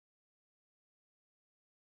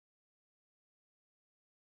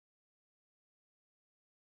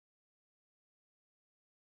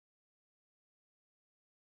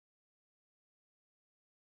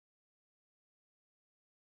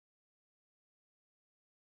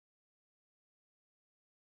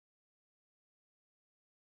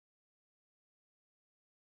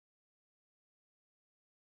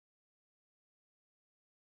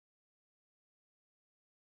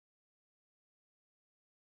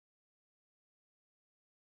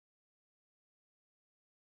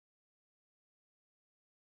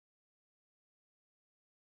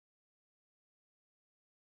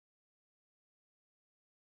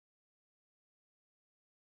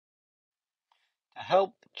To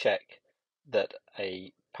help check that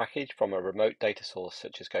a package from a remote data source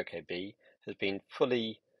such as CocoB has been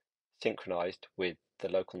fully synchronized with the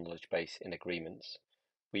local knowledge base in agreements,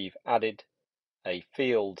 we've added a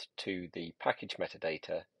field to the package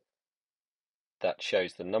metadata that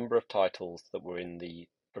shows the number of titles that were in the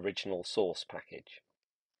original source package.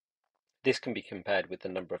 This can be compared with the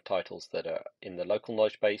number of titles that are in the local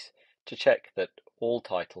knowledge base to check that all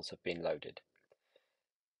titles have been loaded.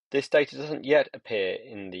 This data doesn't yet appear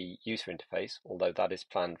in the user interface, although that is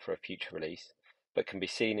planned for a future release, but can be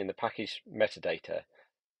seen in the package metadata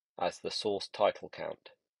as the source title count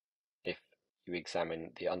if you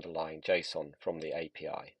examine the underlying JSON from the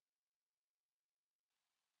API.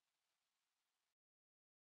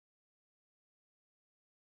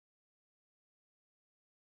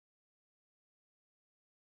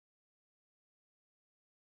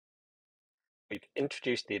 We've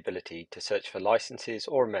introduced the ability to search for licenses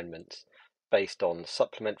or amendments based on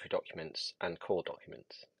supplementary documents and core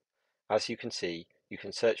documents. As you can see, you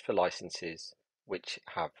can search for licenses which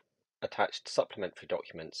have attached supplementary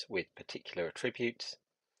documents with particular attributes.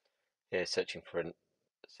 Here, searching for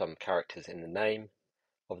some characters in the name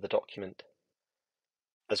of the document,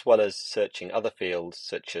 as well as searching other fields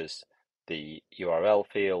such as the URL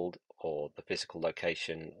field or the physical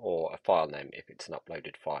location or a file name if it's an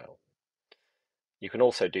uploaded file. You can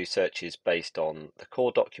also do searches based on the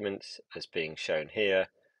core documents as being shown here,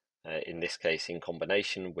 in this case in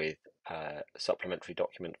combination with a supplementary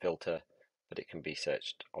document filter, but it can be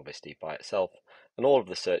searched obviously by itself, and all of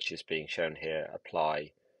the searches being shown here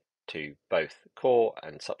apply to both core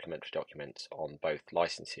and supplementary documents on both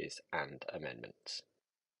licenses and amendments.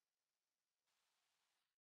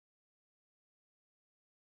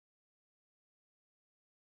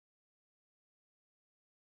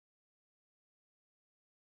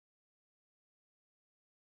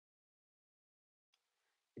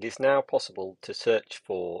 It is now possible to search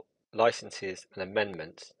for licenses and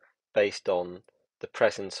amendments based on the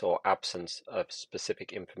presence or absence of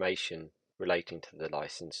specific information relating to the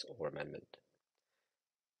license or amendment.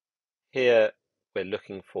 Here we're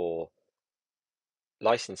looking for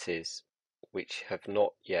licenses which have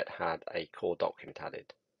not yet had a core document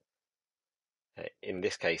added. In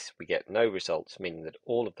this case, we get no results, meaning that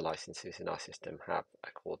all of the licenses in our system have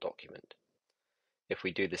a core document. If we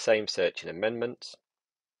do the same search in amendments,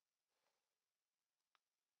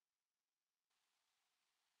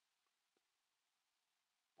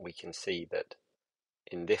 we can see that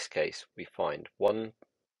in this case we find one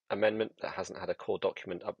amendment that hasn't had a core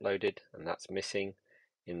document uploaded, and that's missing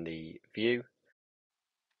in the view.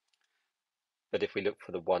 But if we look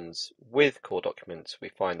for the ones with core documents, we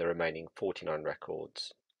find the remaining 49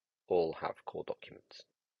 records all have core documents.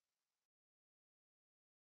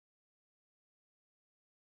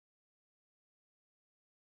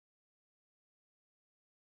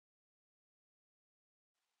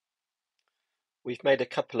 We've made a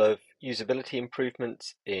couple of usability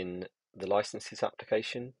improvements in the licenses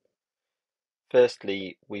application.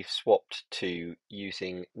 Firstly, we've swapped to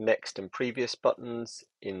using next and previous buttons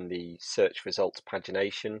in the search results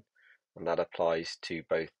pagination, and that applies to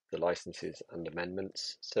both the licenses and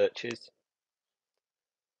amendments searches.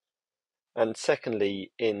 And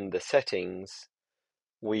secondly, in the settings,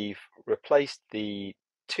 we've replaced the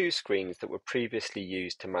two screens that were previously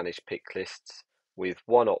used to manage pick lists with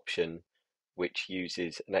one option which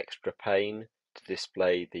uses an extra pane to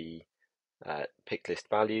display the pick list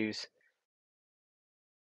values.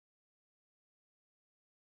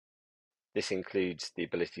 This includes the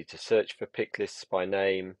ability to search for pick lists by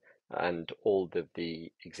name and all of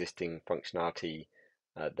the existing functionality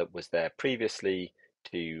that was there previously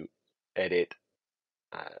to edit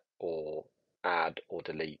or add or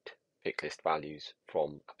delete pick list values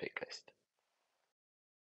from a pick list.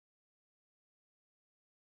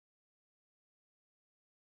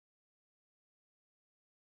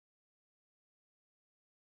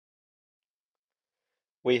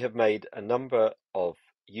 We have made a number of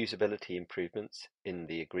usability improvements in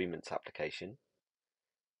the agreements application,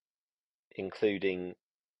 including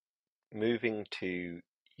moving to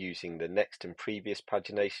using the next and previous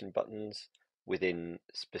pagination buttons within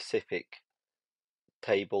specific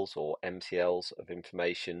tables or MCLs of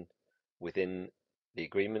information within the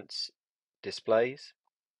agreements displays.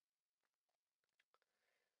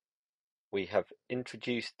 We have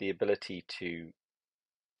introduced the ability to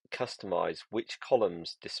customize which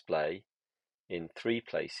columns display in three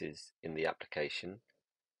places in the application.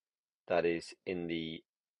 That is, in the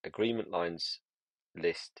agreement lines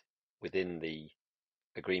list within the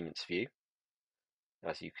agreements view.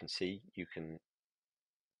 As you can see, you can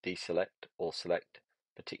deselect or select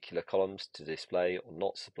particular columns to display or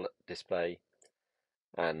not display,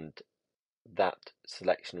 and that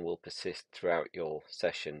selection will persist throughout your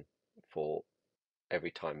session for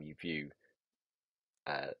every time you view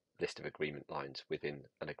a list of agreement lines within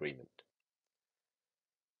an agreement.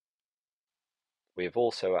 We have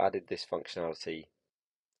also added this functionality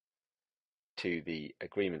to the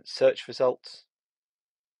agreement search results,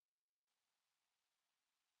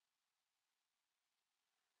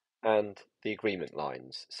 and the agreement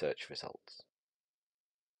lines search results.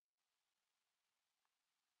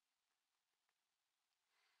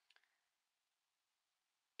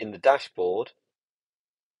 In the dashboard,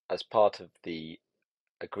 as part of the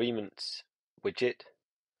agreements widget,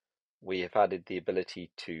 we have added the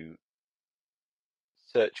ability to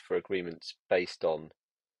search for agreements based on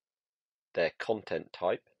their content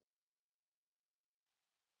type.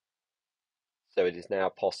 So it is now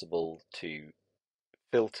possible to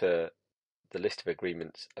filter the list of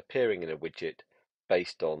agreements appearing in a widget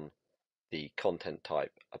based on the content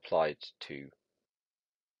type applied to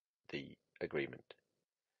the agreement.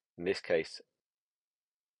 In this case,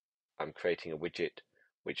 I'm creating a widget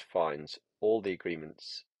which finds all the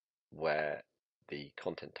agreements where the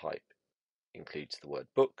content type includes the word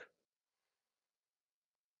book,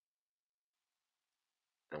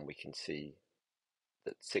 and we can see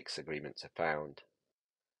that 6 agreements are found.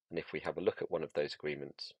 And if we have a look at one of those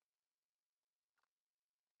agreements,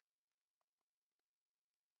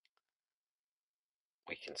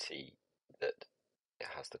 we can see that it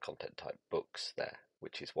has the content type books there,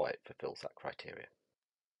 which is why it fulfills that criteria.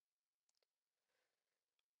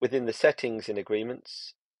 Within the settings in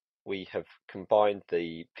agreements, we have combined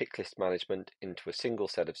the pick list management into a single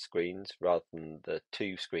set of screens rather than the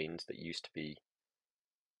 2 screens that used to be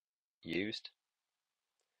used.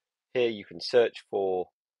 Here you can search for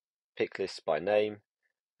pick lists by name,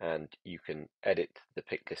 and you can edit the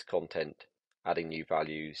pick list content, adding new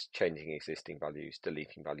values, changing existing values,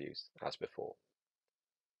 deleting values as before.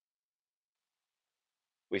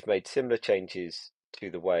 We've made similar changes to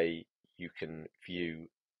the way you can view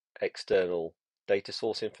external data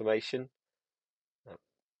source information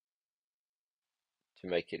to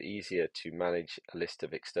make it easier to manage a list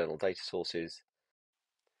of external data sources.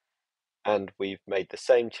 And we've made the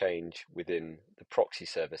same change within the proxy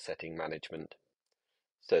server setting management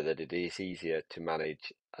so that it is easier to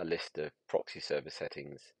manage a list of proxy server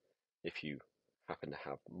settings if you happen to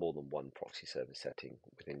have more than one proxy server setting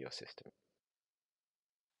within your system.